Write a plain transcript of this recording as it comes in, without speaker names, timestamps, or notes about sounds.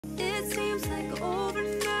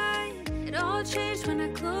all changed when I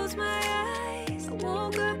closed my eyes. I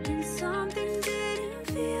woke up and something didn't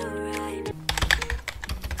feel right.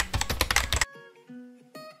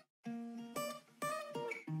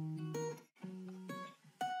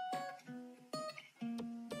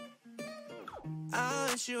 I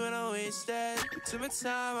wish you when I wasted. Took my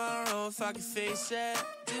time, I don't know if I can face it.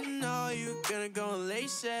 Didn't know you were gonna go and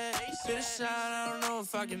lace it. Finish shine, I don't know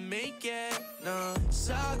if I can make it. No, it's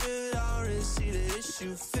all good, I don't really see the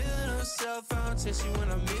issue. Feeling myself, I don't text you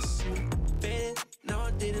when I miss you. Baby, no,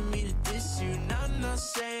 I didn't mean to diss you. Now I'm not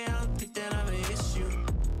saying I don't think that I'm an issue.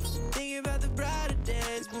 Thinking about the brighter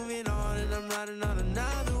days, moving on, and I'm riding on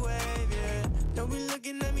another wave, yeah. Don't be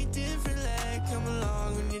looking at me differently. Come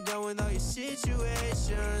along when you're done with all your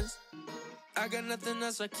situations. I got nothing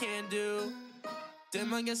else I can do.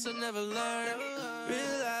 Damn, I guess I never learned.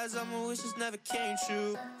 Realize all my wishes never came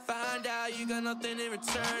true. Find out you got nothing in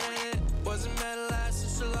return. It wasn't meant to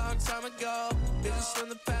last such a long time ago. Business from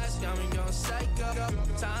the past got me going psycho.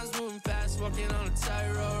 Time's moving fast, walking on a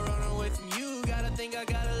tightrope. Run away from you, gotta think I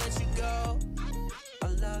gotta let you go.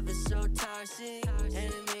 Our love is so toxic, and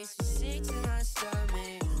it makes me sick to my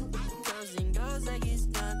stomach. Comes and goes like it's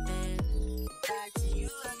nothing. Back to you,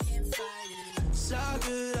 I can't fight it. It's all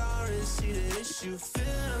good, I don't really see the issue.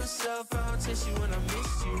 Feeling myself, I don't text you when I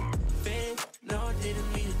miss you. Babe, no, I didn't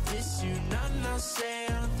mean to diss you. Not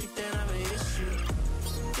saying I don't think that I'm an issue.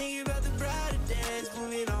 Thinking about the brighter days,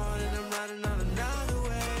 moving on, and I'm riding on another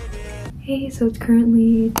wave, yeah. Hey, so it's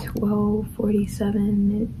currently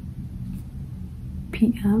 12:47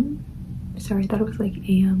 p.m. Sorry, I thought it was like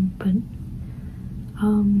a.m., but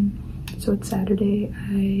so it's Saturday.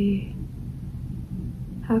 I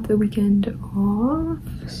have the weekend off,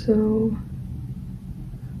 so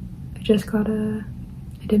I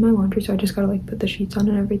did my laundry, so I just gotta like put the sheets on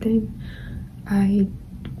and everything. I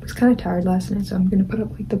was kind of tired last night, so I'm gonna put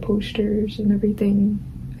up like the posters and everything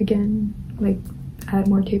again, like add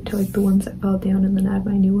more tape to like the ones that fell down and then add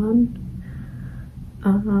my new one.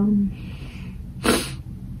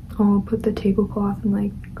 I'll put the tablecloth and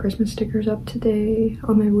like Christmas stickers up today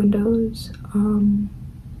on my windows.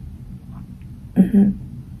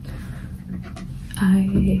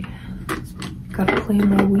 I gotta plan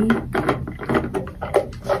my week.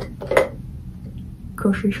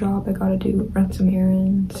 Grocery shop, I gotta run some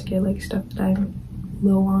errands, get like stuff that I'm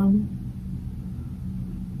low on.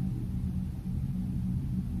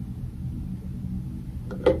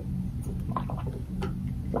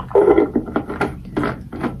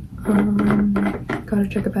 Gotta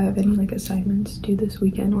check if I have any like assignments due this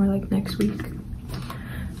weekend or like next week,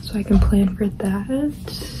 so I can plan for that.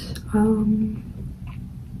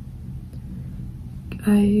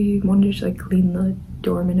 I wanted to just like clean the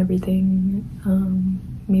dorm and everything,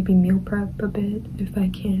 maybe meal prep a bit if I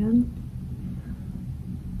can.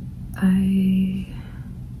 I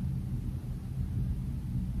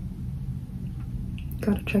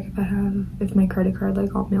gotta check if my credit card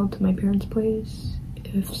like got mailed to my parents' place.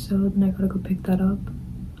 If so, then I gotta go pick that up.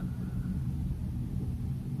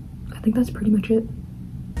 I think that's pretty much it.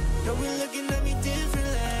 Don't be looking at me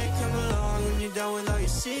differently. Come along when you're done with all your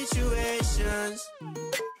situations.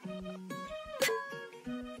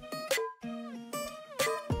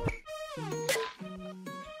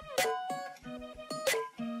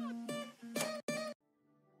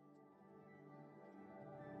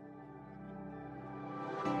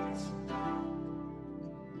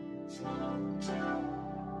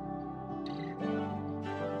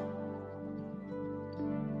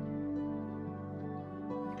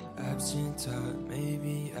 Absent thought,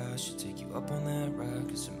 maybe I should take you up on that ride,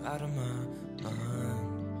 'cause I'm out of my mind.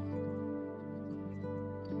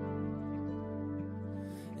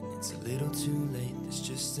 And it's a little too late, there's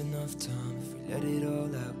just enough time. If we let it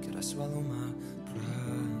all out, could I swallow my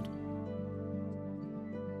pride?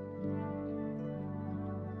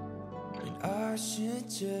 And I should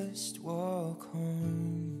just walk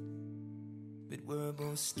home, but we're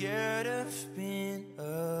both scared of being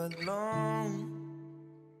alone.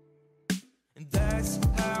 And that's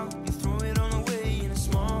how you throw it all away in a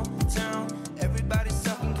small town. Everybody's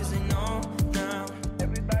talking 'cause they know now.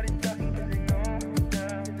 Everybody's talking 'cause they know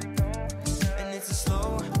now. And it's a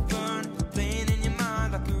slow burn, playing in your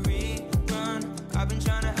mind like a rerun. I've been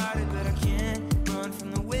trying to hide it, but I can't run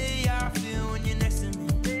from the way I feel when you're next to me.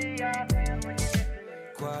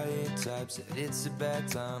 Quiet type said it's a bad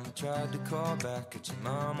time. I tried to call back, got your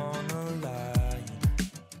mom on the line.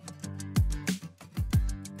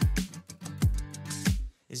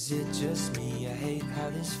 Is it just me? I hate how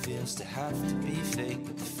this feels to have to be fake,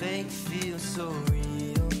 but the fake feels so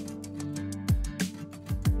real.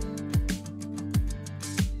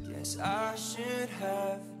 Guess I should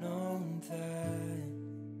have known that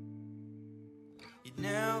you'd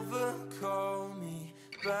never call me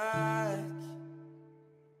back.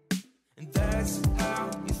 And that's how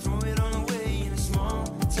you throw it all away in a small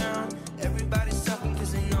town. Everybody's talking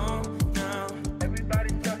cause they know now.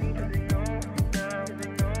 Everybody's talking cause they know now.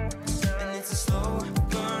 And it's a slow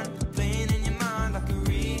burn, playing in your mind like a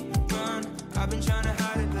rerun. I've been trying to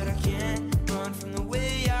hide it but I can't run from the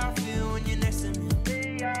way I feel when you're next to me.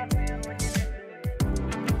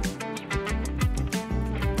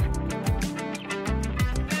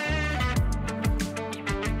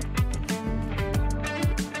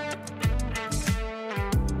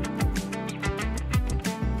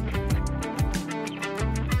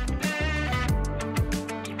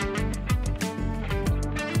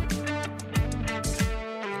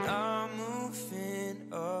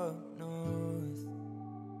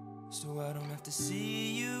 So I don't have to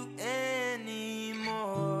see you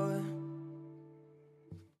anymore.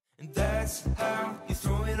 And that's how you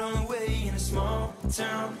throw it all away in a small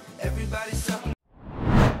town. Everybody's talking.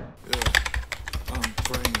 Yeah, I'm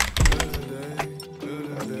praying. Better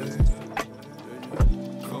day.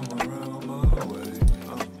 Come around my way.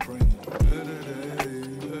 I'm praying. Better day.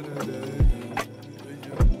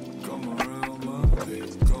 Come around my way.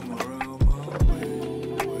 Come around my way.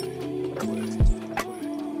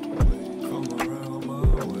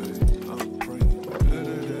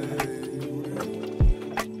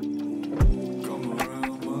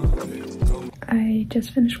 I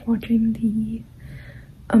just finished watching the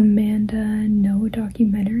Amanda No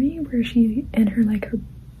documentary where she and her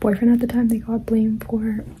boyfriend at the time, they got blamed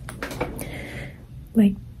for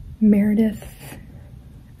Meredith,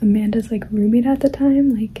 Amanda's roommate at the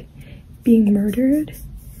time, being murdered.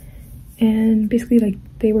 And basically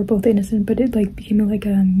they were both innocent, but it became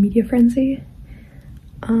a media frenzy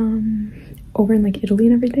over in Italy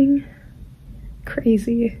and everything.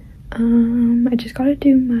 Crazy. I just got to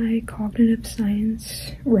do my cognitive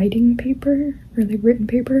science writing paper, or written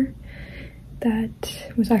paper,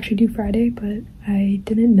 that was actually due Friday, but I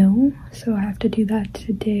didn't know, so I have to do that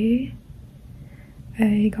today.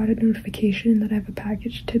 I got a notification that I have a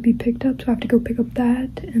package to be picked up, so I have to go pick up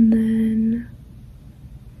that, and then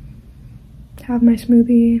have my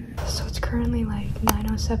smoothie. So it's currently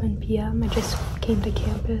 9:07 p.m. I just came to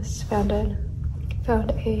campus, found a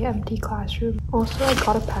empty classroom. Also, I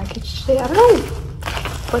got a package today. I don't know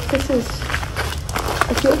what this is.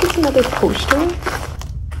 I feel like it's another poster.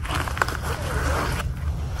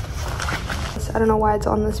 I don't know why it's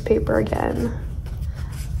on this paper again.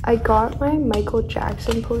 I got my Michael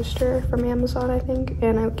Jackson poster from Amazon, I think,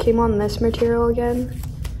 and it came on this material again,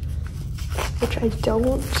 which I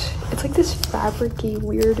don't. It's this fabric-y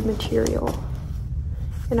weird material.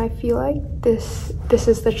 And I feel like this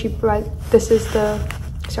is the cheaper,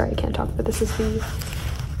 sorry, I can't talk, but this is the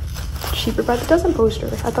cheaper by the dozen poster.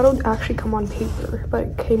 I thought it would actually come on paper, but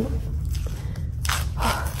it came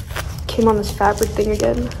on this fabric thing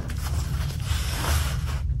again.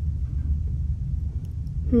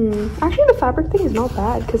 Actually the fabric thing is not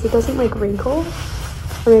bad because it doesn't wrinkle.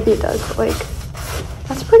 Or maybe it does, but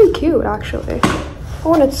that's pretty cute actually.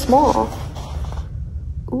 Oh, and it's small.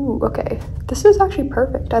 Ooh, okay. This is actually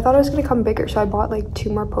perfect. I thought it was gonna come bigger, so I bought 2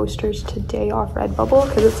 more posters today off Redbubble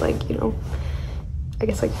because it's I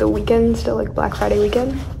guess the weekend, still Black Friday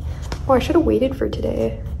weekend. Oh, I should have waited for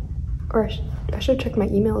today, or I should have checked my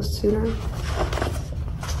emails sooner.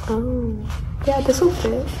 Oh, yeah, this will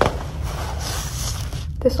fit.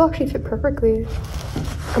 This will actually fit perfectly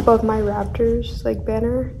above my Raptors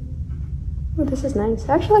banner. Oh, this is nice.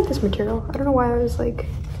 I actually like this material. I don't know why I was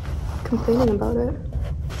complaining about it.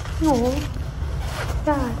 Oh,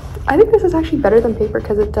 yeah. I think this is actually better than paper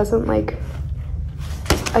because it doesn't I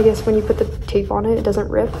guess when you put the tape on it, it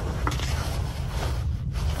doesn't rip.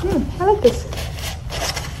 I like this.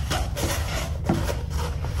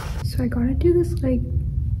 So I gotta do this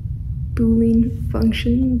Boolean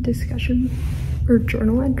function discussion or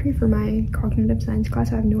journal entry for my cognitive science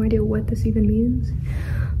class. I have no idea what this even means.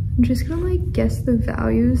 I'm just gonna guess the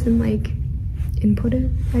values and input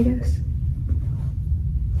it, I guess.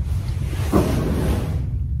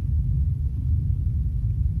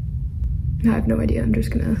 I have no idea. I'm just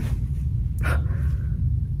gonna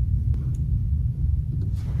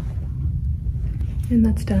and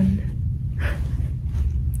that's done.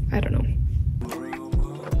 I don't know.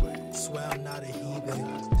 Swear I'm not a heathen,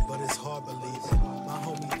 but it's hard believing. My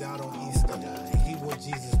homie died on Easter, and he wore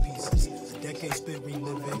Jesus pieces. A decade spent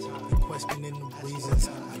reliving and questioning the reasons.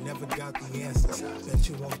 I never got the answers. Bet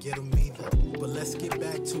you won't get them either. But let's get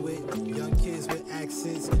back to it. Young kids with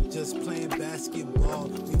accents, just playing basketball.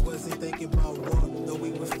 We wasn't thinking about war, though we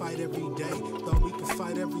would fight every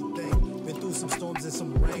some storms and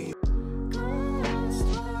some rain.